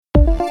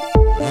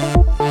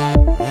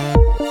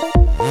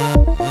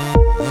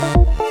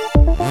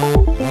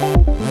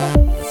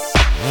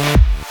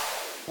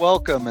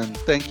welcome, and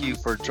thank you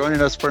for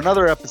joining us for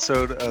another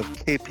episode of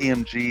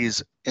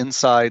KPMG's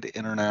Inside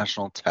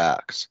International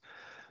Tax,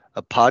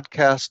 a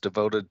podcast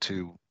devoted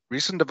to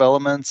recent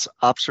developments,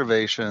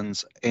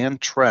 observations,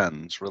 and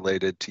trends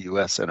related to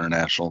U.S.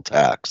 international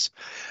tax.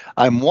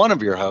 I'm one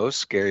of your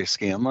hosts, Gary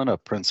Scanlon, a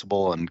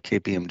principal in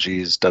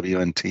KPMG's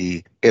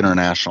W&T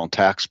International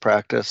Tax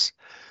Practice.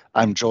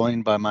 I'm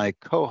joined by my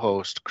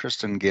co-host,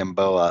 Kristen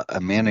Gamboa,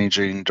 a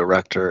managing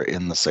director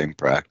in the same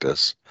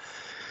practice.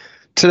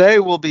 Today,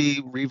 we'll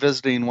be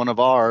revisiting one of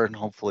our, and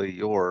hopefully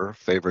your,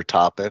 favorite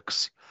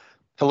topics,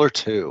 Pillar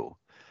 2.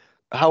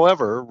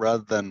 However,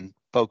 rather than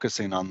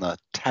focusing on the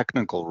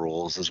technical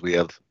rules as we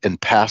have in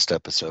past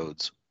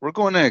episodes, we're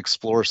going to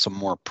explore some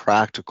more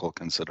practical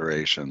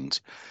considerations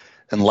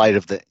in light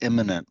of the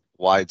imminent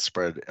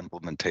widespread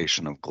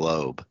implementation of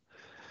GloBE.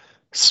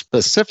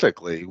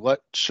 Specifically,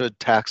 what should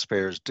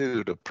taxpayers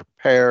do to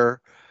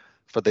prepare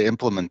for the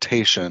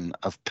implementation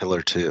of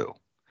Pillar 2?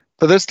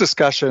 For this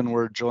discussion,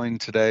 we're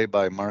joined today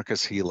by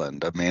Marcus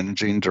Heeland, a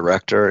managing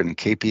director in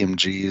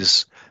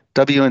KPMG's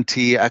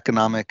W&T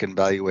Economic and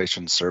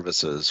Valuation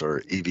Services,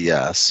 or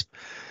EVS,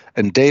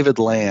 and David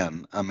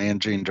Land, a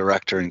managing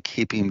director in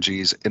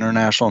KPMG's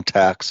International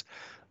Tax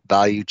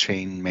Value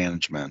Chain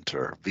Management,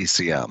 or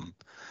VCM.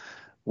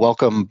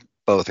 Welcome,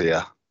 both of you.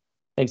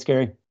 Thanks,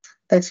 Gary.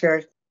 Thanks,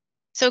 Gary.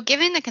 So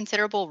given the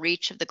considerable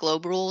reach of the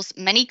GloBE rules,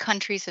 many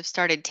countries have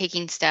started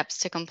taking steps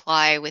to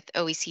comply with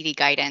OECD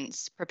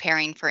guidance,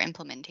 preparing for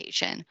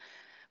implementation.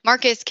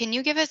 Marcus, can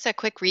you give us a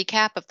quick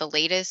recap of the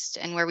latest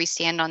and where we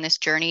stand on this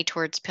journey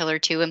towards Pillar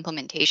 2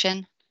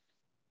 implementation?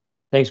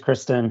 Thanks,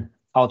 Kristen.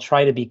 I'll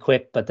try to be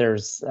quick, but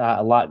there's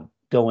a lot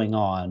going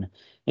on.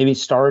 Maybe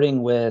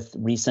starting with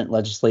recent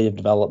legislative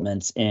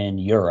developments in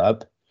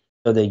Europe.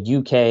 So the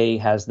UK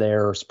has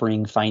their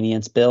spring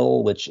finance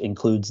bill, which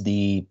includes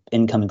the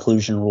income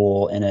inclusion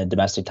rule and a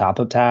domestic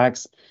top-up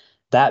tax.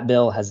 That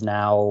bill has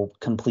now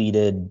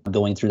completed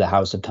going through the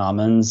House of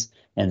Commons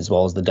and as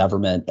well as the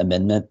government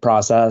amendment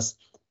process.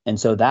 And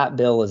so that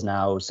bill is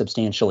now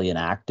substantially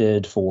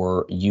enacted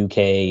for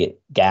UK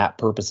GAAP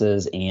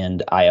purposes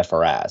and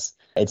IFRS.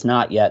 It's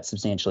not yet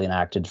substantially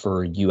enacted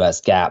for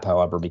US GAAP,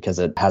 however, because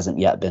it hasn't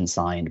yet been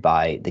signed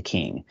by the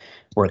King.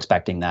 We're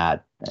expecting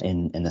that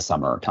in the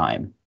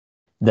summertime.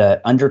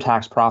 The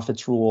undertax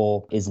profits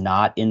rule is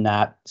not in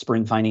that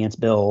spring finance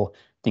bill.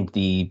 I think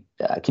the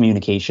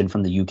communication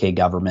from the UK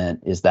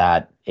government is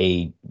that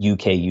a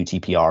UK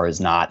UTPR is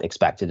not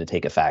expected to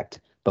take effect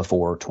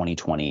before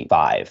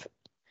 2025.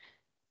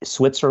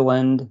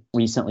 Switzerland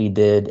recently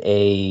did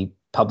a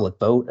public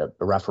vote,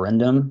 a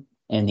referendum,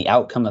 and the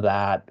outcome of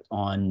that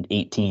on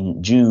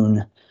 18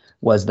 June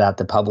was that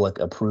the public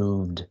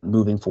approved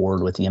moving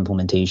forward with the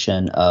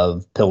implementation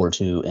of Pillar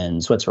 2 in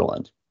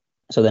Switzerland.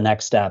 So the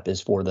next step is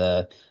for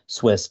the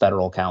Swiss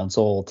Federal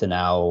Council to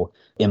now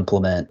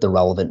implement the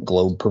relevant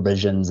GloBE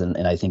provisions.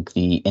 And I think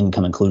the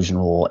income inclusion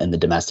rule and the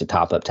domestic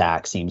top-up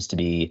tax seems to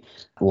be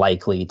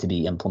likely to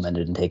be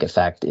implemented and take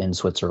effect in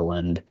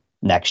Switzerland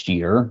next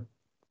year.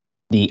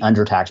 The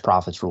undertax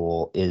profits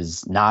rule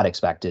is not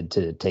expected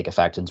to take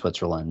effect in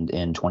Switzerland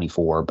in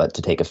 24, but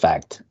to take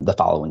effect the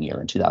following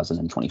year in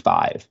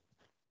 2025.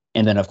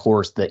 And then, of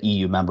course, the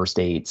EU member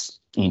states,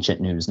 ancient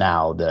news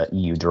now, the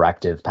EU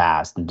directive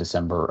passed in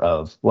December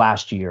of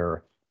last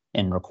year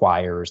and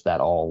requires that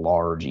all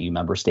large EU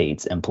member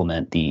states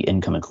implement the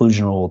income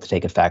inclusion rule to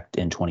take effect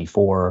in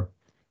 24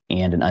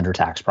 and an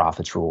undertax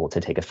profits rule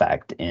to take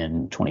effect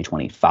in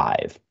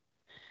 2025.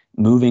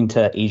 Moving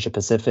to Asia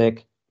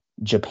Pacific,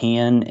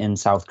 Japan and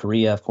South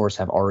Korea, of course,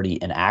 have already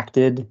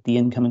enacted the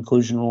income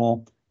inclusion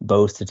rule,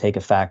 both to take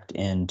effect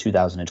in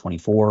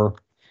 2024.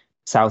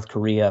 South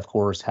Korea, of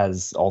course,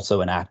 has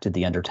also enacted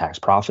the undertax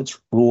profits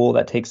rule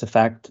that takes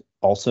effect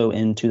also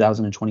in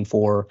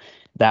 2024.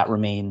 That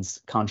remains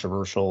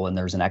controversial, and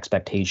there's an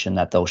expectation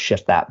that they'll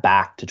shift that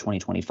back to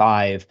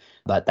 2025,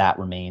 but that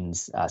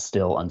remains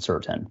still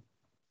uncertain.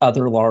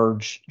 Other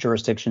large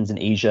jurisdictions in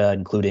Asia,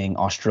 including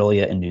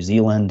Australia and New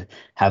Zealand,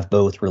 have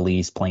both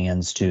released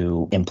plans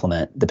to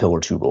implement the Pillar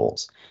 2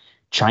 rules.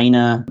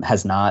 China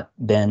has not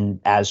been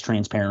as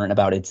transparent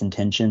about its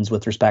intentions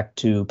with respect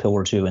to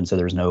Pillar 2, and so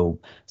there's no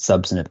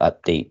substantive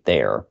update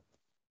there.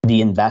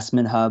 The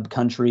investment hub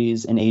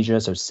countries in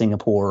Asia, so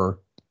Singapore,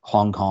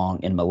 Hong Kong,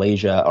 and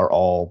Malaysia, are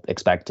all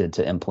expected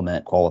to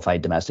implement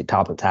qualified domestic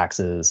top-up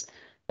taxes.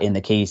 In the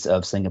case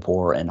of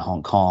Singapore and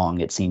Hong Kong,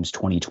 it seems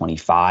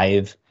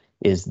 2025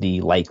 is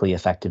the likely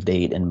effective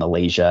date, and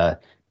Malaysia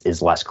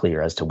is less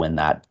clear as to when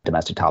that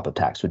domestic top-up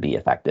tax would be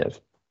effective.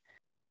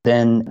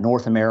 Then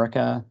North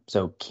America,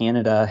 so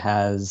Canada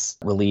has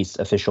released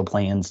official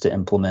plans to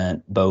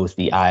implement both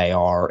the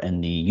IIR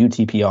and the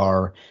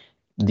UTPR.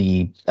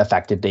 The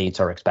effective dates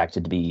are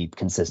expected to be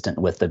consistent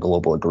with the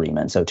global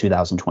agreement, so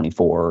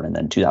 2024 and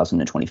then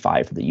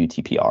 2025 for the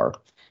UTPR.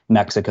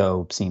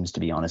 Mexico seems to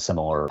be on a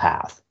similar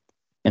path.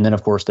 And then,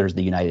 of course, there's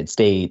the United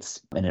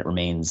States, and it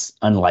remains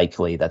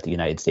unlikely that the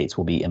United States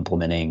will be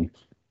implementing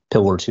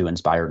Pillar 2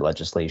 inspired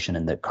legislation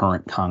in the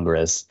current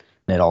Congress.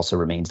 And it also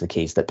remains the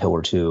case that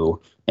Pillar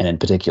 2, and in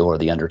particular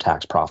the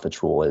undertax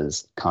profits rule,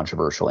 is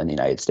controversial in the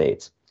United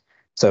States.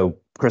 So,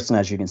 Kristen,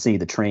 as you can see,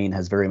 the train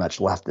has very much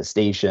left the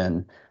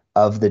station.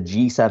 Of the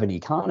G7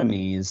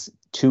 economies,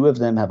 two of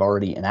them have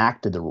already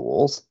enacted the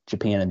rules,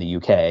 Japan and the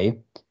UK.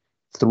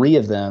 Three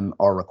of them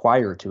are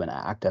required to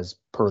enact as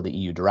per the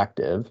EU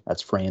directive.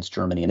 That's France,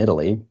 Germany, and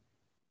Italy.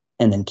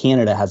 And then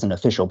Canada has an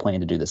official plan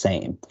to do the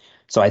same.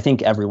 So I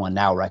think everyone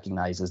now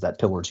recognizes that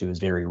Pillar 2 is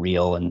very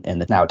real, and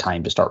it's now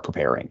time to start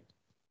preparing.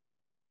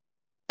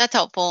 That's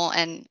helpful.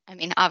 And I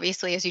mean,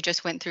 obviously, as you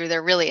just went through,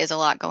 there really is a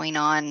lot going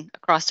on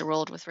across the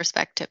world with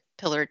respect to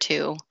Pillar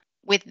 2.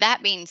 With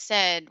that being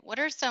said, what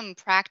are some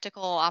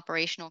practical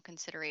operational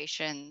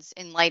considerations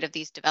in light of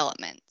these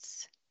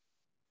developments?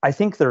 I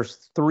think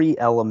there's three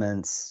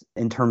elements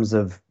in terms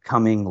of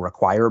coming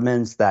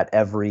requirements that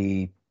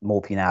every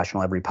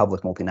multinational, every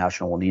public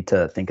multinational will need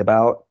to think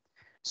about.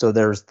 So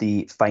there's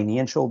the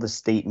financial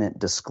statement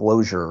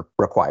disclosure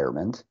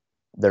requirement,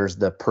 there's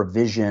the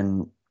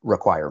provision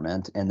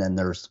requirement, and then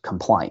there's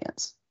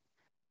compliance.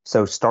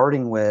 So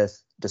starting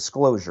with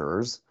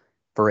disclosures,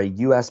 for a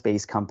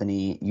US-based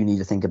company, you need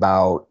to think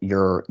about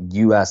your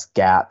US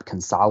GAAP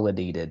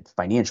consolidated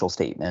financial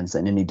statements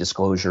and any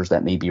disclosures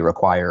that may be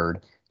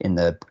required in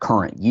the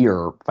current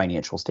year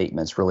financial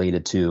statements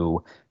related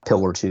to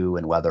Pillar 2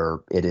 and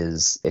whether it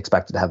is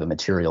expected to have a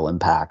material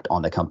impact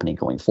on the company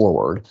going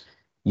forward.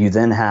 You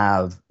then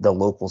have the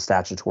local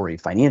statutory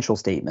financial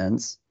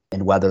statements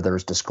and whether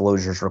there's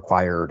disclosures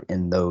required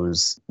in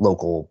those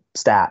local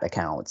stat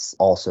accounts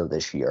also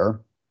this year.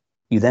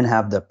 You then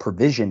have the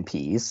provision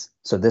piece.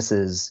 So this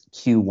is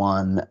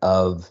Q1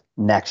 of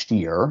next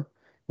year,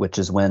 which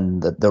is when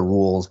the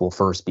rules will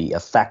first be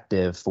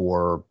effective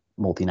for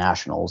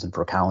multinationals and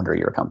for calendar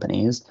year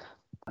companies.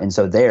 And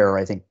so there,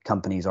 I think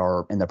companies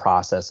are in the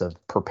process of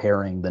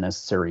preparing the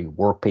necessary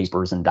work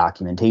papers and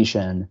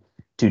documentation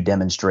to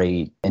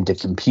demonstrate and to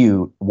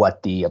compute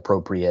what the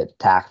appropriate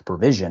tax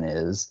provision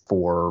is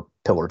for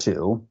Pillar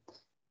 2.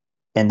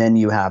 And then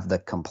you have the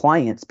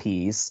compliance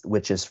piece,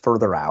 which is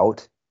further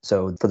out.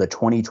 So for the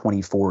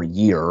 2024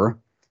 year,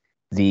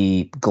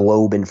 the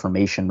GloBE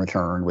information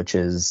return, which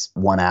is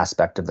one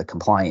aspect of the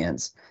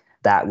compliance,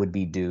 that would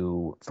be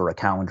due for a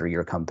calendar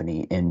year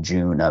company in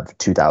June of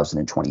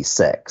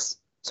 2026.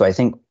 So I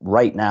think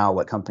right now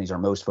what companies are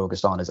most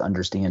focused on is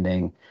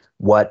understanding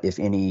what, if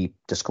any,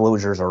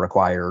 disclosures are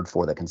required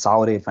for the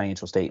consolidated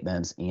financial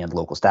statements and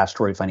local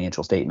statutory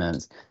financial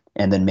statements,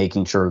 and then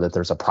making sure that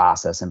there's a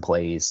process in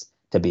place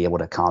to be able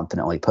to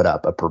confidently put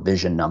up a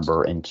provision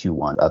number in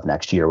Q1 of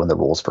next year when the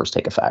rules first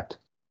take effect.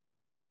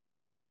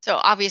 So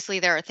obviously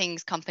there are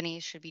things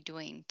companies should be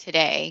doing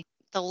today.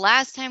 The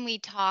last time we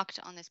talked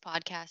on this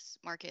podcast,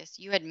 Marcus,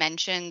 you had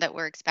mentioned that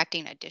we're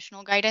expecting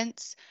additional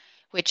guidance,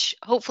 which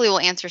hopefully will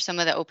answer some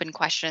of the open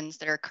questions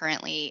that are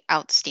currently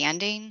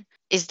outstanding.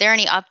 Is there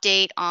any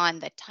update on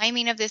the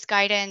timing of this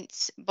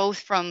guidance, both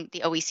from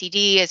the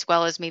OECD as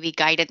well as maybe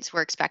guidance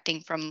we're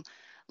expecting from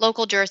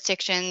local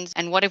jurisdictions?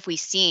 And what have we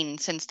seen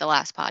since the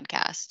last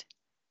podcast?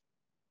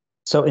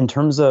 So in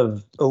terms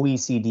of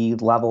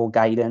OECD level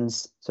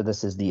guidance, so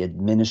this is the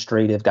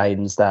administrative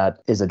guidance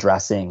that is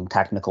addressing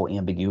technical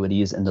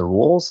ambiguities in the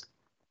rules.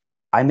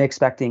 I'm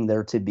expecting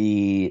there to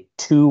be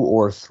 2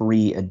 or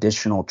 3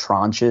 additional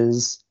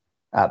tranches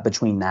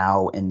between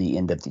now and the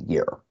end of the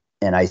year.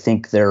 And I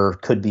think there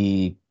could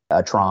be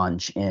a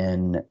tranche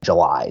in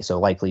July. So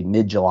likely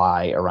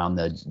mid-July around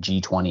the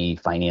G20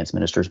 finance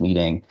ministers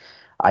meeting,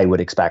 I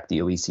would expect the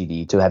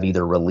OECD to have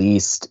either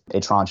released a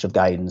tranche of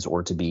guidance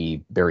or to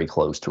be very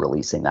close to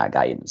releasing that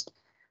guidance.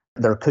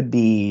 There could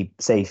be,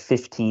 say,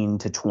 15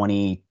 to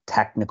 20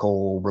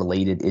 technical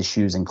related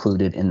issues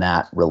included in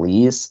that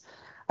release.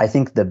 I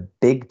think the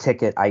big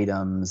ticket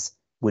items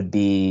would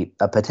be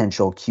a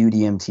potential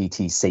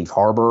QDMTT safe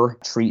harbor,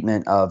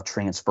 treatment of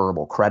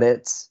transferable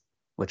credits,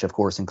 which of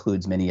course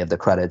includes many of the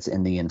credits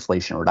in the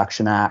Inflation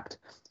Reduction Act.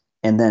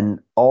 And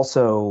then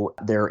also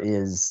there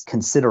is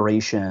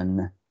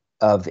consideration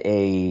of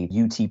a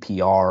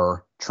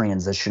UTPR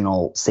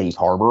transitional safe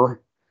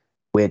harbor,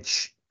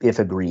 which, if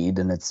agreed,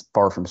 and it's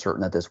far from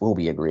certain that this will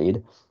be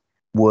agreed,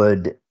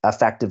 would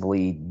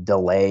effectively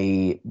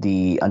delay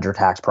the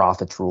undertax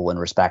profits rule in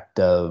respect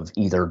of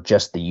either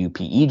just the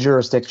UPE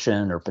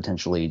jurisdiction or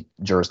potentially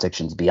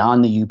jurisdictions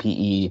beyond the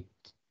UPE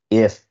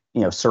if,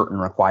 certain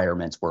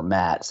requirements were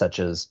met, such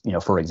as,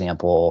 for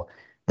example,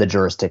 the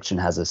jurisdiction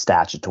has a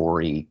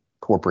statutory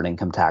corporate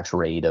income tax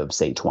rate of,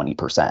 say,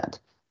 20%.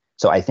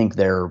 So I think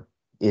there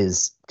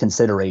is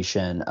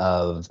consideration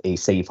of a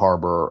safe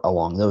harbor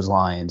along those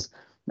lines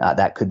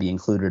that could be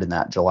included in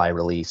that July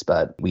release,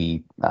 but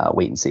we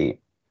wait and see.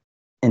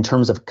 In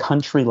terms of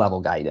country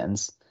level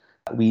guidance,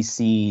 we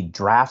see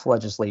draft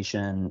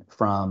legislation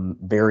from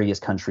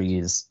various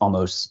countries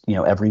almost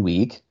every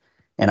week.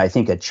 And I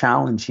think a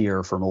challenge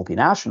here for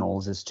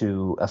multinationals is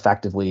to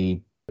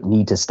effectively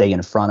need to stay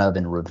in front of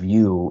and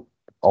review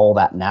all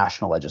that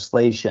national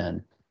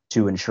legislation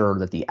to ensure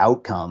that the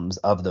outcomes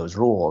of those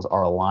rules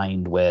are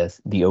aligned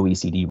with the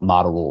OECD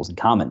model rules and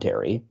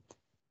commentary.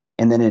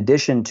 And then in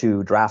addition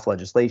to draft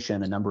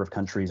legislation, a number of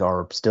countries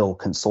are still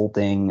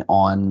consulting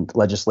on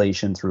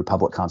legislation through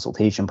public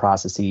consultation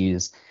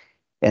processes.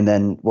 And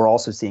then we're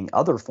also seeing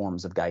other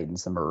forms of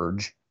guidance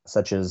emerge,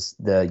 such as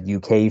the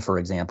UK, for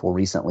example,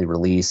 recently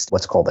released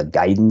what's called a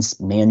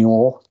guidance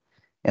manual.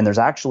 And there's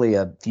actually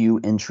a few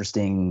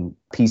interesting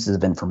pieces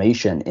of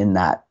information in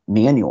that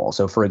manual.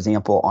 So, for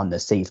example, on the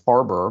safe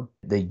harbor,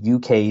 the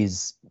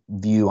UK's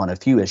view on a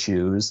few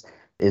issues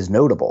is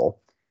notable.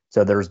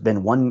 So there's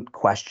been one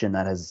question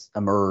that has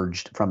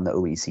emerged from the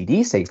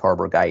OECD safe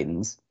harbor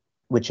guidance,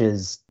 which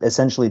is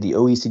essentially the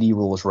OECD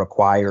rules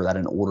require that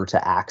in order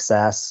to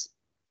access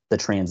the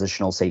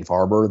transitional safe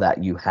harbor,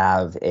 that you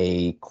have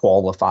a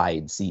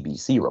qualified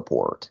CBC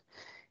report.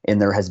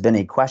 And there has been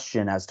a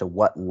question as to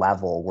what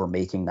level we're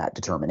making that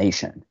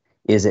determination.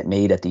 Is it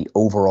made at the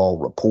overall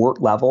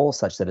report level,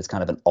 such that it's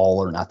kind of an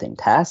all or nothing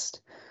test?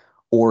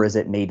 Or is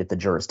it made at the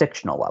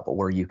jurisdictional level,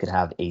 where you could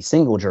have a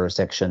single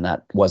jurisdiction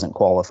that wasn't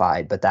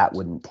qualified, but that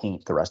wouldn't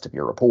taint the rest of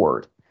your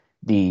report?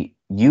 The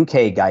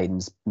UK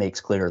guidance makes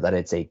clear that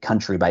it's a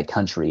country by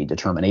country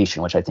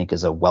determination, which I think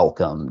is a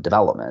welcome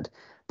development.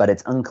 But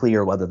it's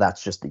unclear whether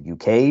that's just the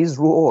UK's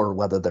rule or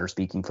whether they're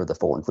speaking for the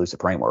full inclusive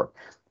framework.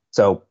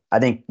 So I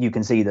think you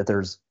can see that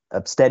there's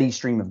a steady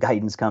stream of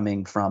guidance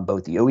coming from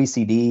both the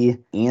OECD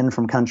and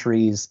from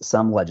countries,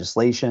 some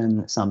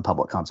legislation, some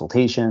public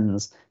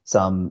consultations,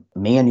 some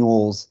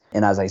manuals.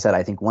 And as I said,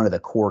 I think one of the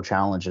core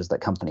challenges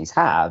that companies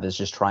have is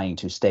just trying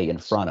to stay in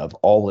front of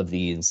all of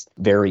these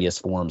various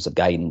forms of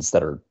guidance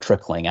that are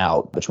trickling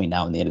out between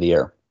now and the end of the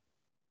year.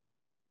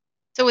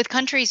 So with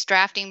countries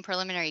drafting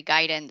preliminary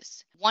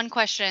guidance, one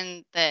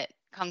question that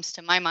comes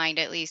to my mind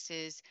at least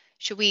is,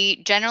 should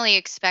we generally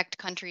expect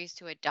countries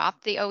to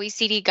adopt the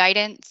OECD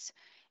guidance?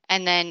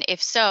 And then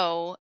if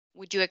so,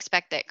 would you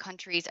expect that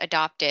countries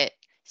adopt it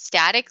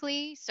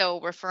statically,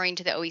 so referring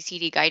to the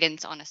OECD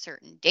guidance on a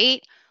certain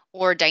date,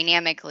 or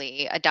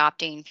dynamically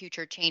adopting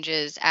future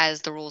changes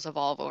as the rules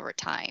evolve over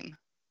time?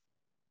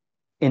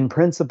 In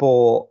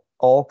principle,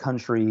 all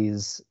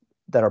countries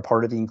that are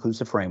part of the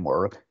inclusive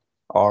framework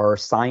are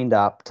signed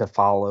up to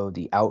follow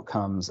the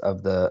outcomes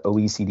of the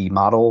OECD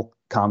model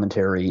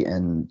commentary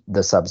and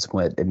the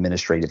subsequent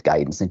administrative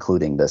guidance,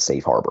 including the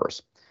safe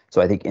harbors. So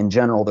I think in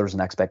general, there's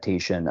an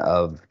expectation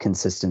of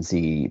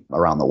consistency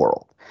around the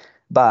world.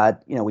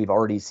 But, we've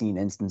already seen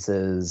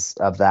instances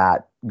of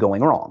that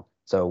going wrong.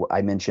 So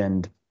I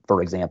mentioned,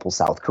 for example,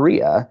 South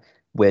Korea,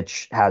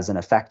 which has an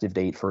effective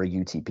date for a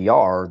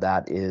UTPR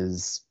that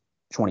is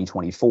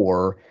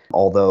 2024,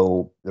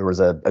 although there was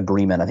an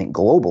agreement, I think,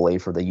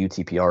 globally for the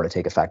UTPR to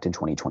take effect in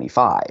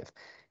 2025.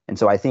 And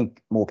so I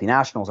think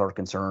multinationals are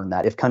concerned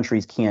that if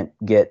countries can't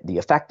get the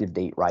effective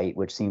date right,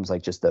 which seems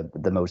like just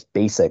the most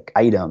basic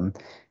item,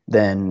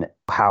 then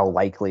how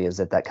likely is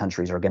it that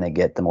countries are going to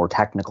get the more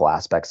technical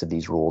aspects of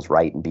these rules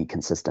right and be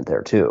consistent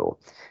there too?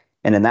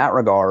 And in that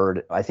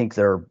regard, I think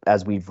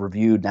as we've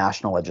reviewed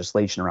national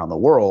legislation around the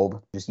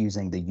world, just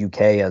using the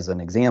UK as an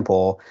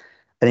example,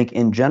 I think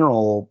in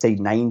general, say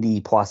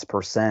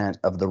 90+%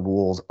 of the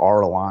rules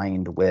are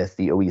aligned with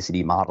the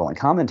OECD model and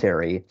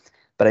commentary.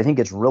 But I think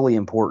it's really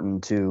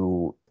important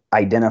to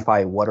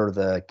identify what are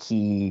the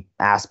key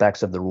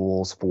aspects of the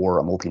rules for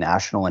a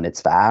multinational and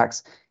its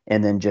facts,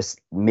 and then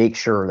just make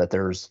sure that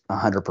there's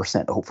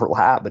 100%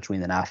 overlap between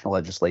the national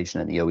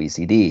legislation and the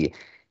OECD.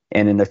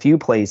 And in a few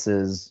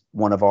places,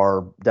 one of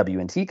our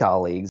W&T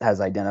colleagues has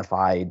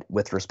identified,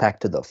 with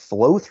respect to the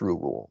flow-through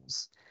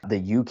rules,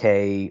 the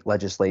UK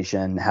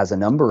legislation has a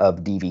number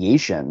of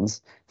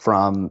deviations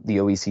from the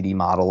OECD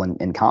model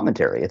and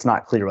commentary. It's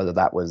not clear whether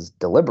that was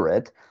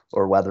deliberate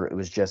or whether it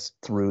was just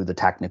through the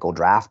technical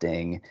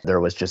drafting,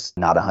 there was just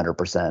not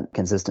 100%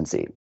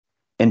 consistency.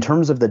 In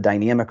terms of the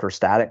dynamic or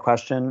static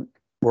question,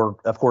 we're,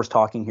 of course,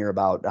 talking here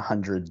about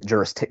 100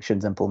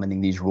 jurisdictions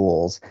implementing these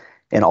rules,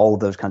 and all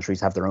of those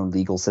countries have their own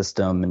legal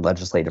system and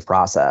legislative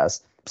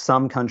process.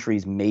 Some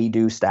countries may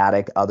do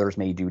static, others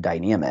may do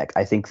dynamic.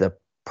 I think the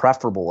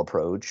preferable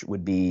approach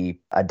would be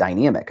a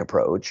dynamic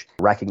approach,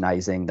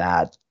 recognizing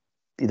that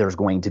there's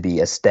going to be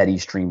a steady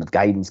stream of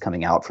guidance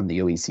coming out from the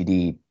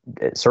OECD,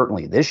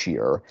 certainly this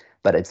year,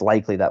 but it's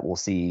likely that we'll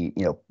see,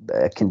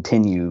 a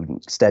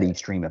continued steady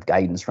stream of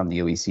guidance from the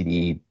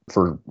OECD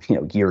for,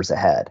 years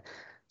ahead.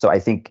 So I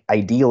think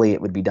ideally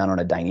it would be done on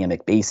a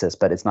dynamic basis,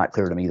 but it's not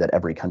clear to me that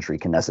every country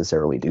can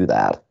necessarily do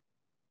that.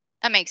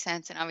 That makes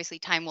sense. And obviously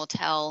time will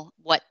tell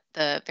what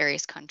the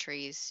various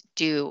countries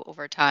do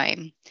over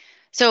time.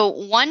 So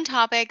one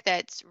topic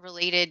that's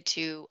related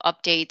to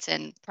updates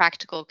and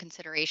practical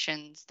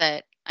considerations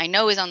that I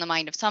know is on the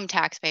mind of some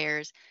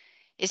taxpayers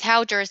is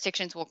how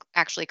jurisdictions will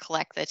actually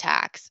collect the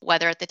tax,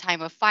 whether at the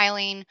time of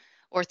filing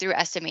or through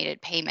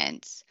estimated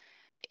payments.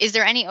 Is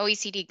there any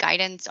OECD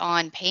guidance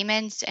on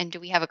payments, and do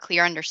we have a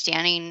clear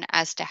understanding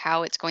as to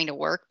how it's going to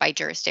work by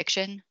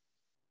jurisdiction?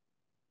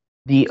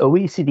 The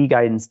OECD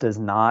guidance does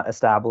not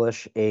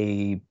establish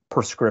a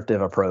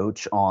prescriptive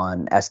approach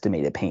on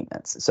estimated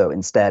payments. So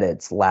instead,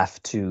 it's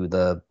left to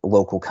the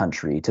local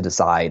country to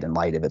decide in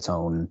light of its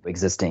own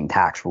existing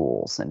tax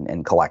rules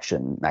and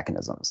collection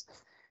mechanisms.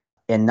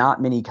 And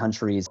not many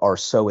countries are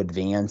so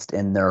advanced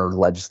in their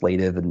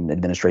legislative and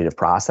administrative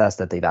process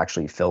that they've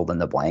actually filled in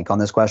the blank on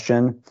this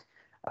question.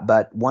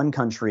 But one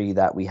country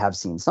that we have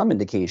seen some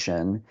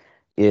indication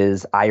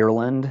is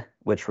Ireland,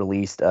 which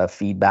released a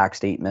feedback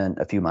statement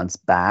a few months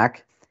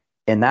back.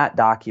 And that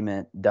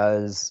document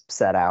does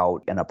set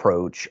out an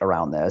approach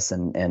around this.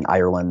 And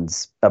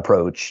Ireland's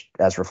approach,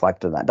 as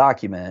reflected in that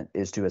document,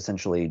 is to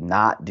essentially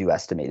not do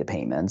estimated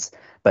payments,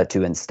 but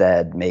to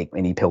instead make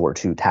any Pillar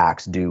 2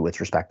 tax due with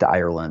respect to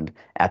Ireland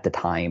at the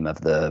time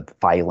of the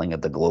filing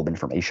of the GloBE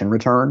information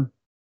return.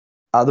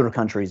 Other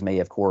countries may,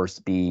 of course,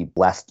 be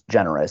less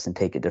generous and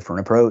take a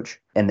different approach.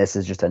 And this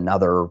is just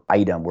another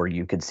item where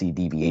you could see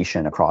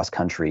deviation across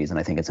countries. And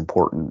I think it's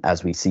important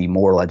as we see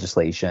more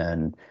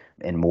legislation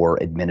and more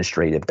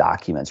administrative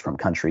documents from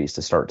countries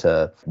to start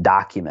to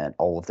document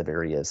all of the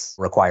various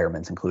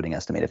requirements, including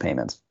estimated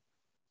payments.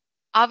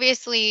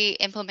 Obviously,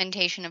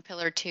 implementation of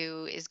Pillar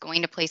 2 is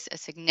going to place a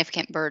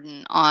significant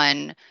burden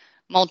on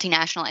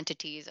multinational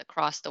entities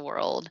across the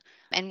world.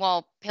 And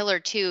while Pillar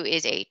 2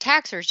 is a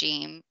tax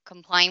regime,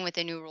 complying with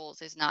the new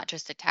rules is not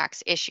just a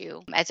tax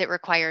issue, as it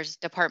requires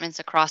departments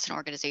across an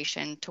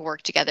organization to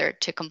work together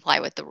to comply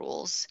with the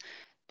rules.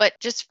 But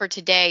just for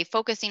today,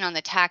 focusing on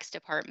the tax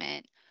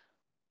department,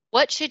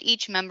 what should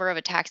each member of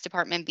a tax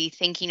department be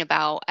thinking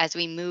about as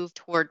we move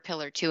toward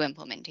Pillar 2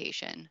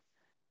 implementation?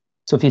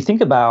 So if you think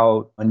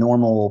about a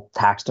normal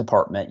tax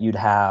department, you'd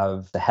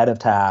have the head of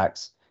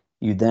tax,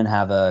 you'd then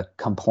have a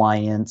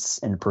compliance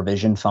and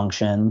provision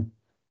function.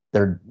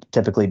 There'd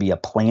typically be a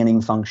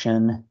planning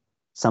function.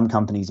 Some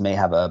companies may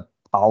have a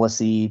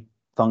policy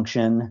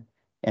function,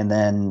 and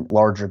then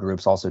larger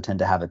groups also tend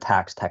to have a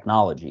tax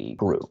technology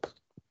group.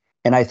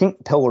 And I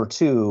think Pillar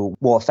 2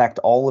 will affect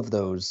all of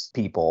those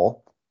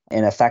people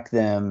and affect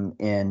them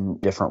in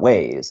different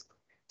ways.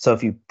 So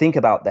if you think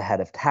about the head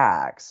of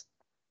tax,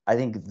 I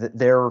think that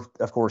they're,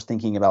 of course,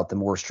 thinking about the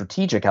more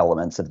strategic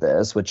elements of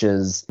this, which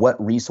is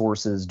what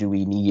resources do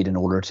we need in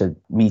order to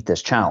meet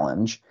this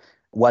challenge?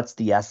 What's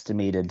the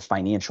estimated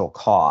financial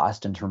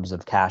cost in terms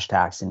of cash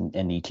tax and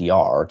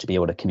ETR to be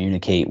able to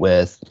communicate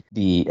with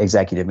the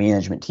executive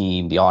management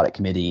team, the audit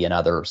committee, and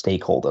other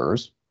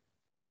stakeholders?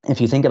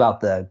 If you think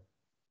about the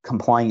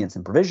compliance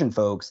and provision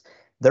folks,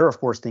 they're,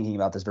 of course, thinking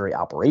about this very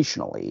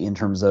operationally in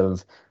terms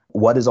of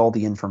what is all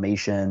the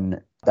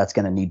information that's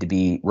going to need to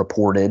be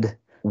reported.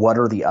 What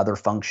are the other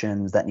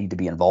functions that need to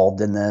be involved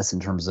in this in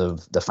terms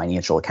of the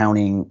financial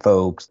accounting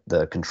folks,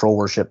 the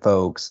controllership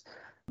folks?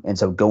 And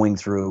so going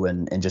through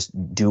and just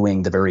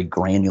doing the very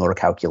granular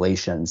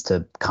calculations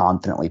to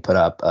confidently put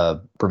up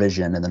a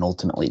provision and then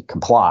ultimately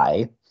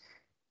comply.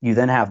 You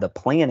then have the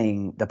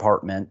planning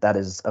department that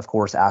is, of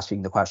course,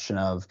 asking the question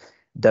of,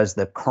 does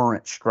the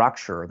current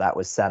structure that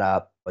was set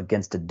up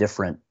against a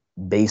different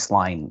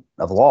baseline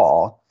of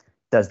law,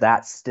 does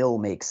that still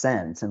make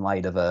sense in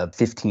light of a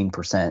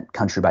 15%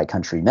 country by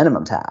country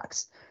minimum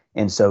tax?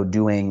 And so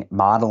doing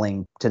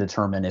modeling to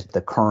determine if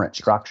the current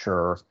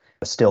structure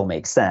still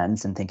makes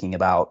sense and thinking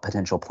about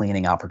potential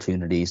planning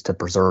opportunities to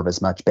preserve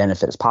as much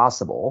benefit as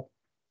possible.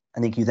 I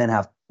think you then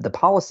have the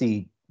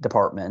policy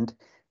department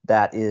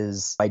that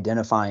is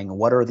identifying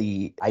what are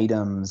the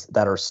items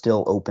that are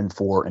still open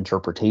for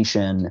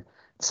interpretation,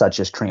 such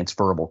as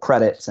transferable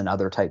credits and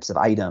other types of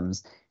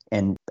items,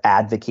 and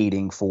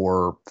advocating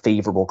for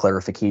favorable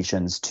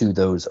clarifications to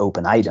those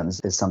open items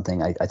is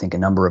something I think a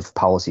number of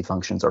policy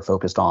functions are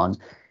focused on.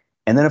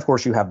 And then, of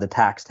course, you have the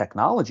tax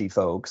technology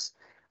folks,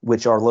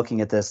 which are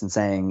looking at this and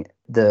saying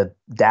the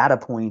data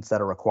points that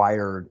are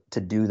required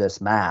to do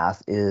this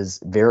math is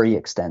very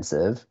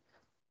extensive.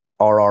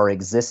 Are our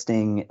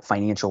existing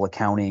financial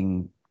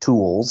accounting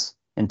tools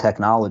and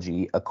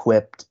technology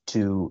equipped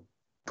to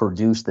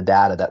produce the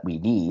data that we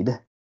need?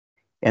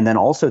 And then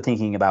also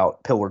thinking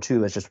about Pillar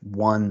 2 as just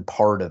one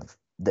part of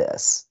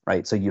this,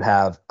 right? So you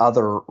have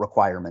other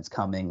requirements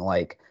coming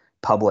like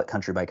public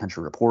country by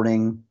country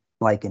reporting,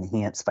 like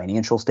enhanced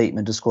financial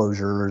statement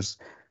disclosures,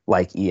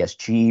 like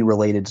ESG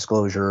related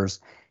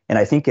disclosures. And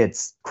I think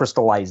it's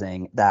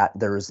crystallizing that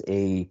there's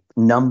a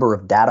number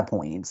of data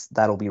points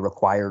that'll be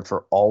required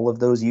for all of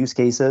those use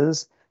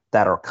cases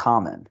that are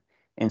common.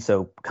 And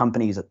so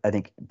companies, I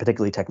think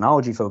particularly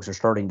technology folks, are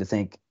starting to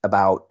think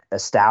about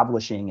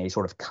establishing a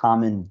sort of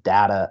common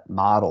data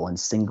model and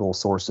single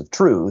source of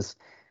truth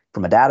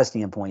from a data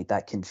standpoint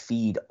that can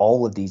feed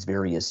all of these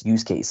various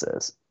use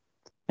cases.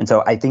 And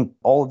so I think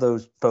all of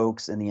those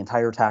folks in the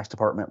entire tax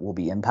department will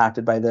be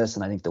impacted by this.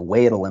 And I think the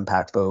way it'll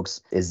impact folks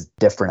is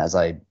different as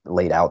I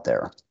laid out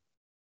there.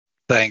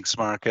 Thanks,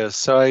 Marcus.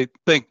 So I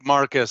think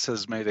Marcus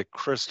has made it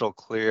crystal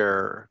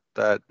clear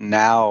that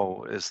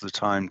now is the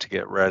time to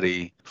get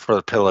ready for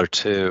the Pillar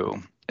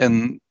 2.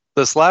 In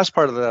this last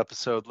part of the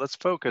episode, let's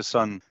focus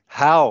on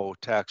how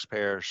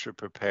taxpayers should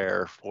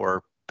prepare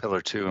for Pillar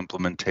 2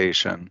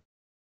 implementation.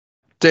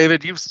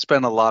 David, you've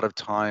spent a lot of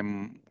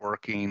time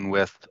working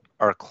with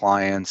our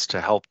clients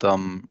to help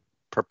them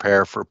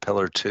prepare for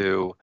Pillar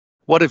 2.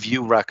 What have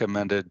you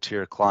recommended to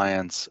your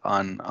clients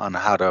on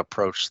how to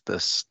approach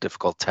this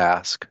difficult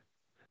task?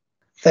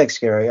 Thanks,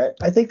 Gary.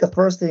 I think the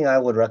first thing I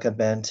would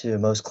recommend to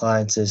most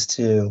clients is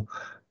to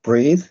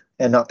breathe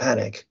and not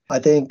panic. I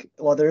think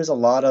while there is a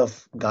lot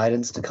of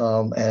guidance to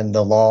come and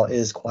the law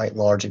is quite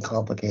large and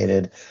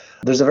complicated,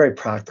 there's a very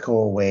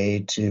practical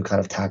way to kind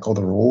of tackle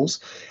the rules.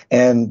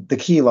 And the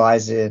key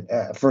lies in,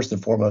 first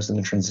and foremost, in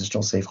the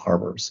transitional safe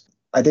harbors.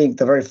 I think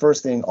the very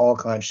first thing all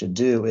clients should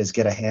do is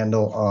get a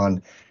handle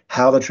on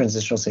how the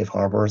transitional safe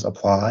harbors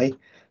apply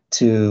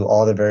to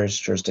all the various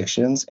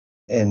jurisdictions.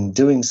 In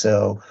doing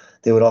so,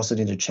 they would also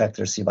need to check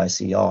their C by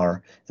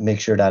CR and make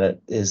sure that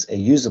it is a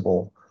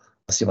usable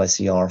C by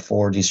CR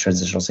for these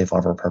transitional safe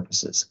harbor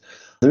purposes.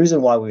 The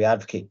reason why we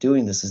advocate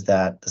doing this is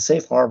that the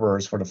safe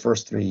harbors for the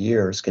first 3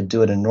 years could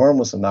do an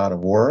enormous amount of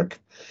work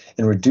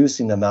in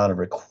reducing the amount of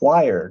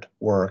required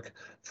work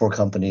for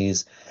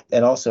companies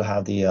and also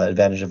have the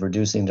advantage of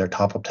reducing their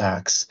top-up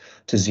tax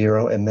to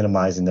zero and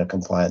minimizing their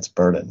compliance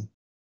burden.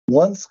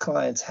 Once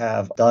clients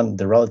have done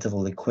the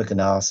relatively quick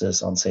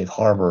analysis on safe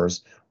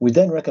harbors, we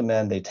then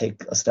recommend they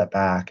take a step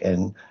back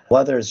and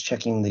whether it's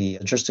checking the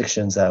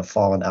jurisdictions that have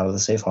fallen out of the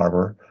safe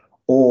harbor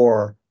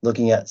or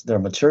looking at their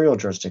material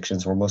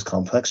jurisdictions or most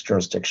complex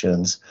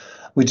jurisdictions,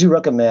 we do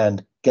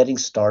recommend getting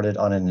started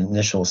on an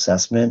initial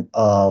assessment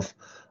of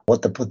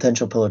what the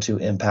potential Pillar 2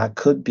 impact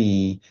could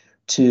be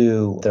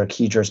to their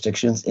key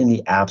jurisdictions in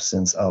the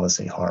absence of a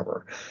safe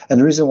harbor. And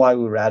the reason why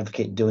we would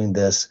advocate doing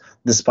this,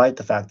 despite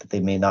the fact that they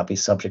may not be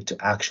subject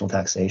to actual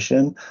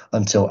taxation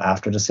until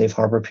after the safe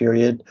harbor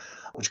period,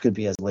 which could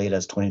be as late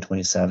as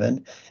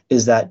 2027,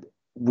 is that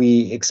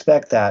we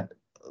expect that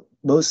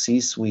most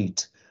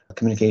C-suite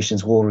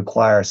communications will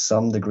require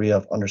some degree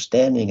of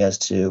understanding as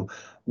to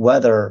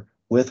whether,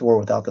 with or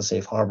without the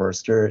safe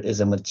harbors, there is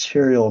a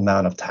material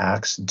amount of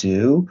tax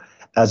due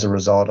as a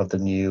result of the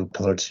new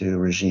Pillar 2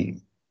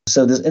 regime.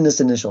 So in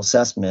this initial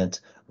assessment,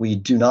 we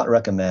do not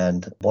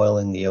recommend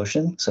boiling the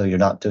ocean. So you're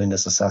not doing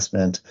this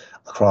assessment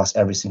across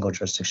every single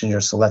jurisdiction. You're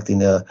selecting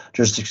the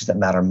jurisdictions that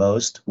matter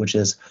most, which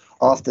is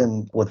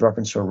often with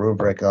reference to a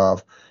rubric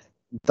of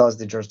does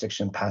the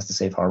jurisdiction pass the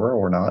safe harbor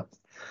or not?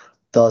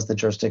 Does the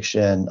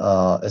jurisdiction,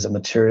 is it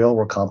material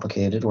or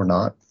complicated or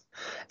not?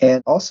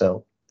 And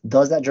also,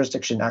 does that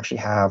jurisdiction actually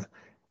have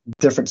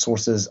different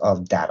sources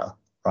of data,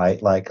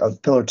 right? Like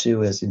Pillar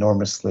 2 is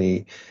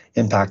enormously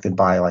impacted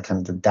by like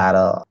kind of the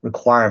data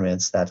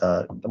requirements that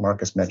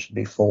Marcus mentioned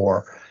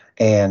before.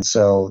 And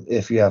so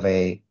if you have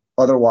a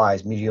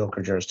otherwise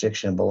mediocre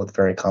jurisdiction, but with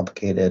very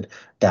complicated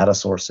data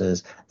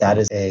sources, that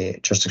is a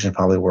jurisdiction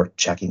probably worth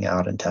checking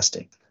out and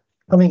testing.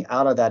 Coming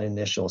out of that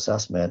initial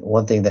assessment,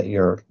 one thing that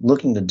you're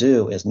looking to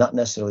do is not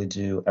necessarily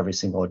do every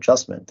single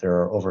adjustment. There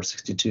are over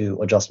 62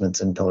 adjustments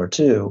in Pillar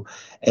 2,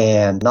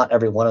 and not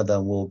every one of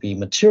them will be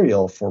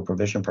material for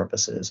provision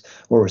purposes.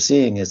 What we're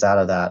seeing is out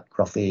of that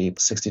roughly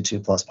 62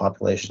 plus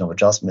population of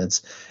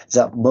adjustments, is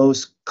that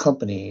most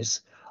companies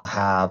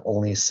have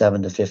only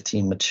 7 to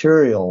 15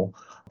 material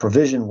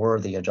provision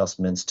worthy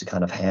adjustments to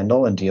kind of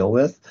handle and deal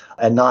with,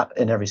 and not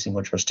in every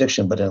single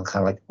jurisdiction, but in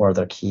kind of like more of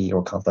their key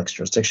or complex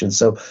jurisdictions.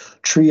 So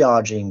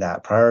triaging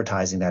that,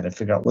 prioritizing that, and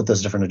figure out what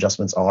those different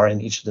adjustments are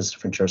in each of those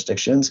different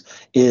jurisdictions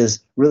is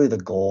really the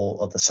goal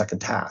of the second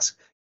task.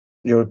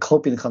 You're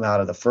hoping to come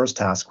out of the first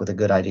task with a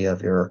good idea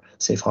of your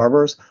safe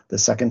harbors, the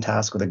second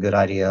task with a good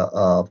idea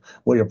of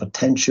what your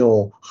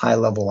potential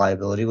high-level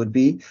liability would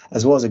be,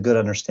 as well as a good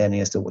understanding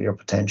as to what your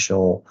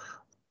potential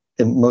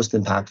and most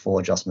impactful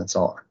adjustments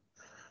are.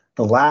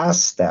 The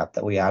last step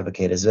that we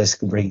advocate is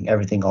basically bringing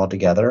everything all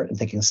together and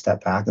taking a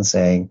step back and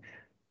saying,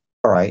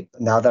 all right,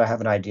 now that I have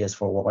an idea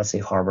for what my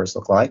safe harbors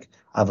look like,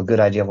 I have a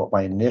good idea of what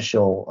my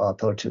initial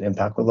Pillar 2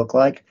 impact would look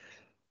like.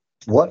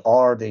 What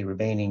are the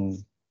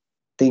remaining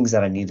things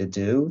that I need to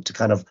do to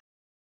kind of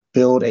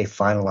build a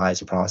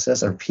finalized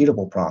process, a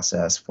repeatable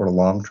process for the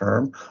long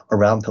term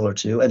around Pillar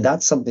 2? And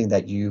that's something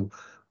that you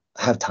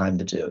have time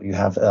to do. You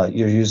have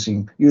you're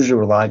usually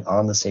relying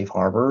on the safe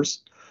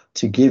harbors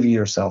to give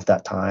yourself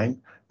that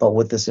time, but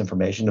with this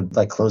information to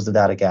like close the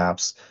data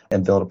gaps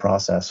and build a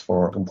process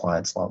for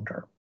compliance long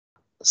term.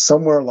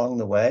 Somewhere along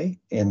the way,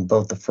 in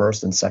both the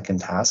first and second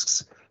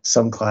tasks,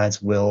 some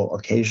clients will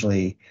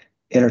occasionally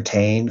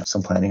entertain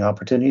some planning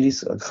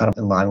opportunities, kind of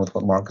in line with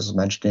what Marcus was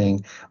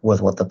mentioning,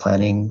 with what the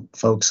planning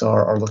folks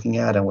are looking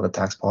at and what the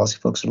tax policy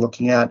folks are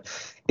looking at.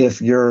 If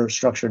your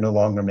structure no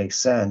longer makes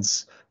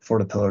sense for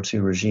the Pillar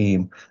 2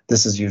 regime,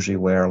 this is usually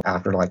where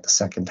after like the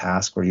second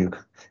task where you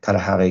kind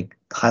of have a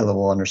high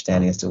level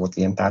understanding as to what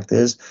the impact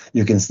is,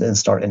 you can then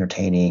start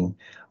entertaining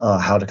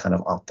how to kind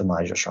of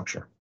optimize your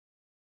structure.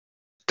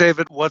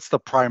 David, what's the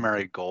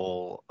primary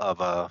goal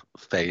of a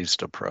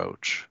phased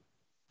approach?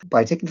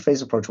 By taking the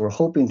phased approach, we're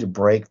hoping to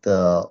break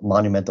the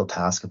monumental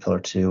task of Pillar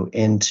 2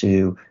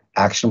 into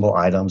actionable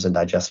items and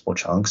digestible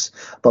chunks.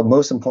 But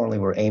most importantly,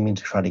 we're aiming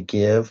to try to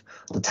give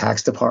the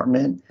tax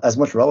department as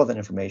much relevant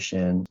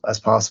information as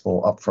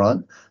possible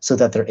upfront so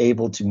that they're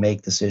able to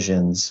make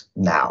decisions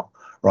now,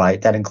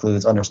 right? That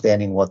includes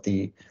understanding what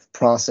the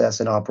process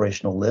and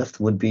operational lift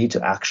would be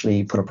to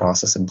actually put a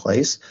process in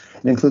place.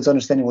 It includes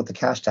understanding what the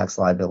cash tax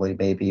liability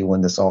may be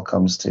when this all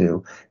comes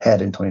to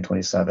head in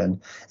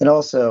 2027. It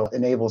also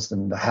enables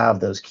them to have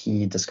those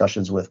key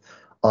discussions with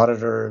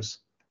auditors,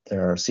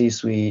 their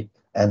C-suite,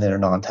 and their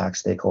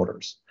non-tax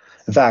stakeholders.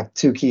 In fact,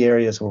 two key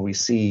areas where we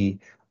see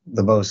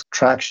the most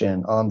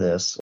traction on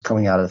this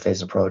coming out of the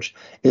phased approach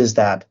is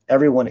that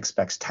everyone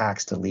expects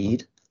tax to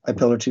lead a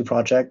Pillar 2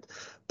 project,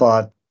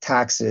 but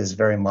tax is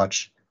very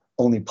much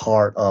only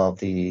part of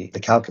the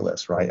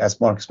calculus, right? As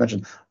Marcus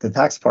mentioned, the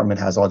tax department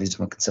has all these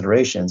different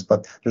considerations,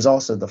 but there's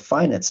also the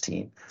finance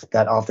team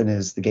that often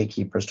is the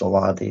gatekeepers to a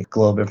lot of the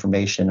GloBE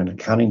information and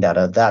accounting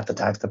data that the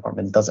tax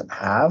department doesn't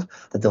have,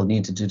 that they'll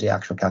need to do the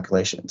actual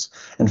calculations.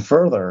 And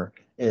further,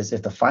 is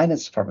if the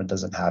finance department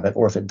doesn't have it,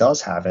 or if it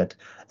does have it,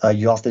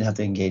 you often have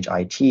to engage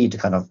IT to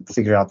kind of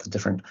figure out the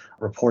different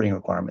reporting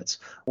requirements.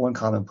 One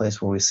common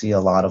place where we see a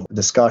lot of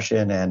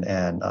discussion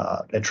and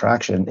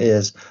attraction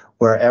is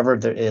wherever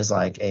there is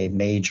like a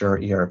major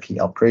ERP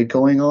upgrade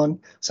going on,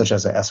 such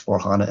as a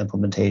S4HANA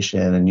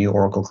implementation, a new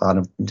Oracle Cloud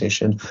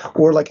implementation,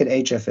 or like an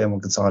HFM or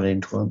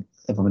consolidating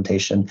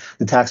implementation,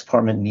 the tax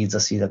department needs a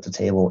seat at the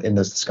table in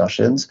those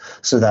discussions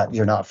so that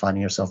you're not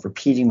finding yourself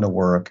repeating the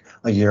work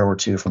a year or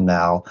two from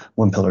now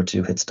when Pillar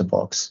 2 hits the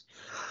books.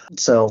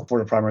 So for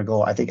the primary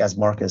goal, I think as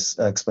Marcus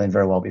explained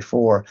very well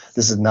before,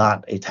 this is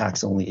not a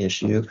tax-only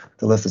issue.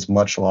 The lift is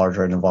much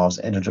larger and involves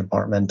an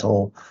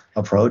interdepartmental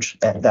approach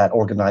that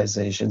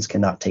organizations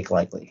cannot take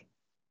lightly.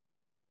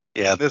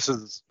 Yeah, this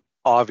is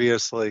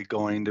obviously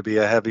going to be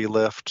a heavy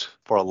lift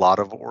for a lot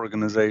of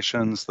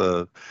organizations.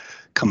 The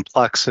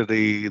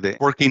complexity, the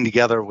working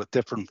together with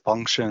different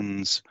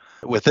functions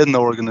within the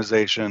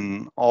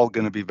organization, all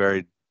going to be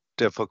very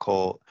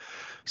difficult.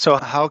 So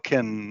how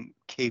can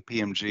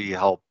KPMG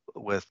help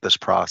with this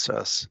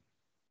process?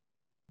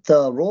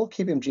 The role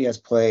KPMG has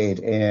played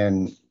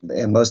in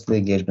most of the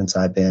engagements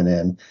I've been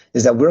in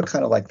is that we're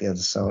kind of like the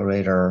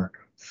accelerator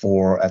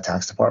for a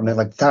tax department.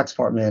 Like the tax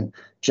department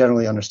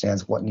generally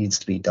understands what needs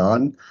to be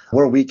done.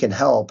 Where we can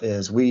help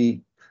is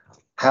we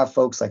have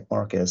folks like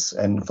Marcus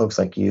and folks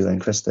like you and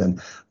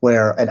Kristen,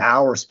 where an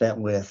hour spent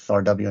with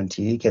our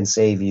WNT can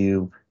save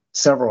you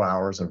several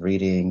hours of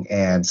reading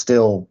and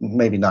still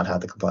maybe not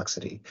have the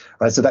complexity,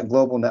 right? So that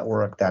global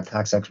network, that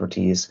tax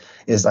expertise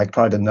is like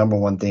probably the number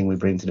one thing we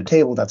bring to the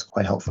table that's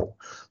quite helpful.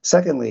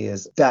 Secondly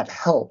is that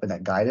help and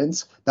that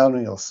guidance not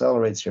only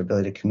accelerates your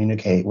ability to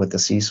communicate with the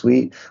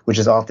C-suite, which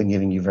is often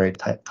giving you very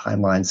tight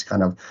timelines to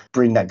kind of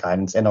bring that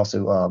guidance and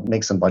also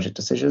make some budget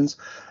decisions.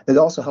 It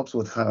also helps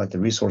with kind of like the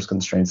resource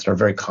constraints that are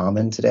very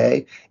common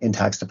today in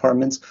tax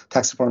departments.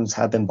 Tax departments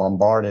have been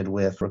bombarded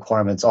with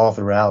requirements all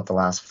throughout the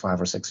last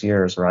 5 or 6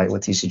 years, right?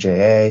 With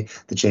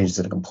TCJA, the changes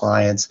in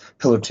compliance.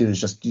 Pillar 2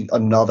 is just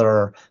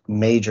another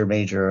major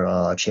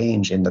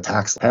change in the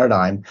tax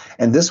paradigm.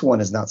 And this one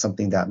is not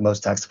something that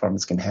most tax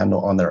departments can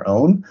handle on their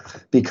own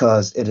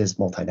because it is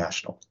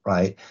multinational,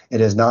 right?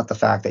 It is not the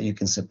fact that you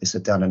can simply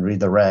sit down and read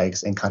the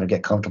regs and kind of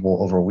get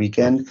comfortable over a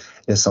weekend.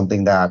 It is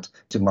something that,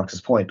 to Marcus'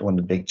 point, one of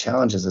the big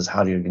challenges is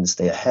how are you going to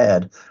stay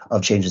ahead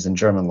of changes in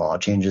German law,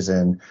 changes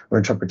in or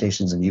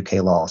interpretations in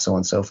UK law, so on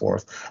and so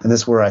forth. And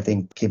this is where I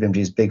think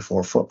KPMG's Big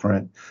Four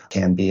footprint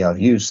can be of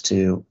use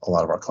to a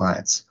lot of our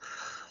clients.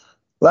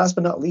 Last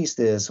but not least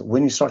is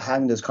when you start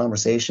having those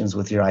conversations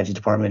with your IT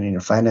department and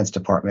your finance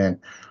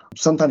department,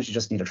 sometimes you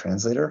just need a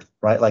translator,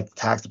 right? Like the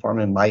tax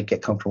department might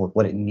get comfortable with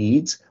what it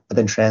needs, but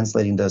then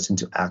translating those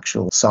into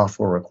actual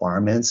software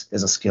requirements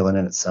is a skill in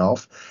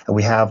itself. And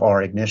we have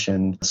our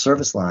Ignition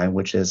service line,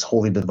 which is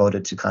wholly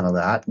devoted to kind of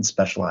that and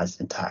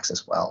specialized in tax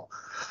as well.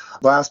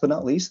 Last but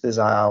not least, as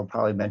I'll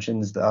probably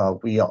mention, is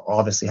we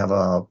obviously have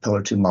a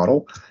Pillar 2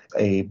 model,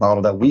 a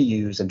model that we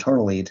use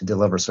internally to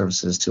deliver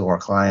services to our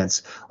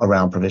clients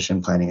around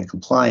provision, planning, and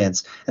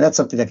compliance. And that's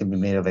something that can be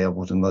made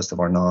available to most of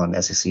our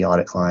non-SEC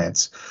audit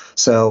clients.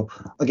 So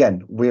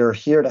again, we're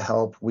here to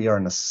help. We are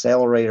an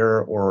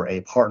accelerator or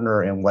a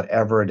partner in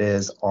whatever it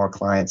is our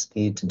clients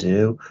need to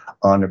do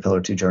on their Pillar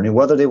 2 journey,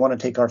 whether they want to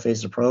take our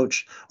phased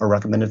approach or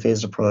recommended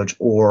phased approach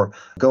or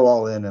go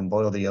all in and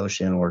boil the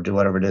ocean or do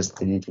whatever it is that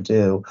they need to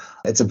do.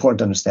 It's important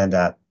to understand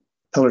that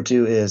Pillar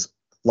 2 is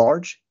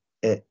large.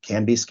 It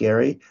can be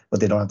scary,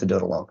 but they don't have to do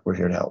it alone. We're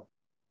here to help.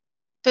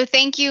 So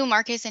thank you,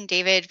 Marcus and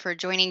David, for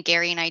joining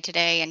Gary and I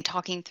today and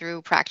talking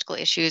through practical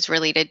issues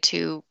related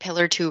to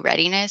Pillar 2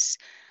 readiness.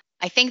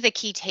 I think the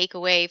key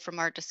takeaway from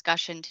our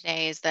discussion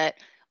today is that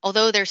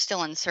although there's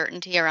still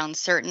uncertainty around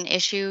certain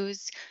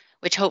issues,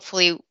 which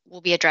hopefully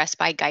will be addressed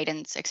by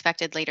guidance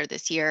expected later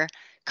this year,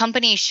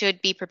 companies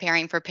should be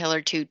preparing for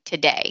Pillar 2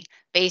 today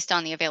based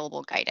on the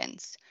available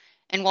guidance.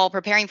 And while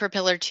preparing for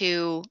Pillar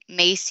 2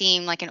 may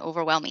seem like an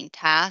overwhelming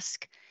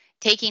task,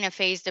 taking a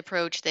phased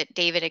approach that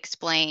David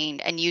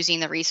explained and using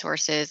the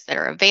resources that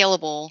are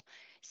available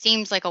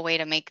seems like a way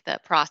to make the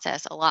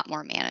process a lot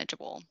more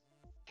manageable.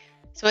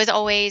 So as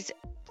always,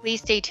 please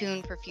stay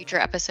tuned for future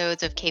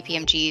episodes of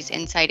KPMG's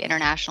Inside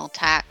International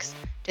Tax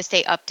to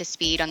stay up to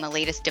speed on the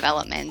latest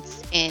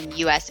developments in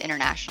U.S.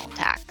 international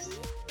tax.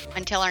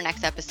 Until our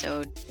next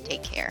episode,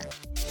 take care.